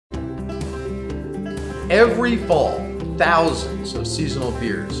Every fall, thousands of seasonal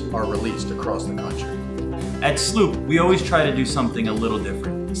beers are released across the country. At SLOOP, we always try to do something a little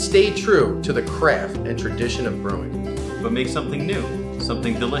different. Stay true to the craft and tradition of brewing But make something new,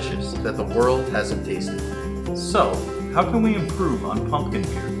 something delicious. that the world hasn't tasted. So, how can we improve on pumpkin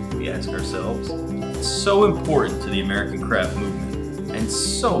beer, we ask ourselves. It's so important to the American craft movement, and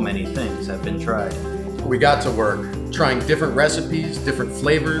so many things have been tried. We got to work, trying different recipes, different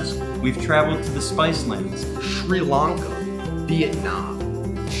flavors. We've traveled to the Spice Lands, Sri Lanka,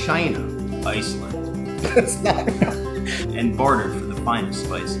 Vietnam, China. Iceland, That's not and bartered for the finest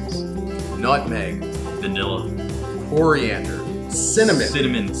spices. nutmeg, Vanilla, coriander, cinnamon.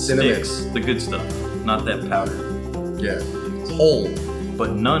 cinnamon sticks, the good stuff, not that powder. Yeah, whole.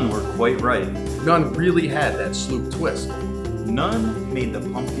 But none were quite right. None really had that SLOOP twist. None made the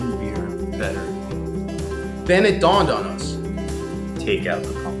pumpkin beer better. Then it dawned on us. Take out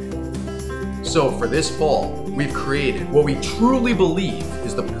the pumpkin. So for this fall, we've created what we truly believe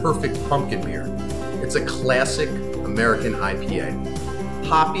is the perfect pumpkin beer. It's a classic American IPA.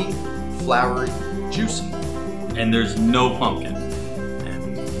 Hoppy, flowery, juicy. And there's no pumpkin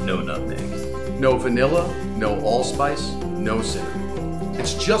and no nutmeg. No vanilla, no allspice, no cinnamon.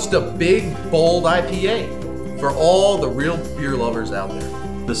 It's just a big, bold IPA for all the real beer lovers out there.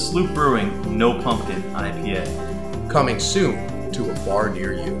 The SLOOP Brewing No Pumpkin IPA. Coming soon to a bar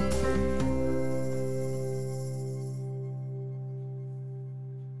near you.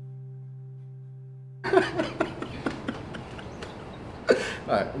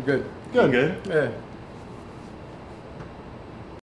 All right, I'm good. Good. Yeah.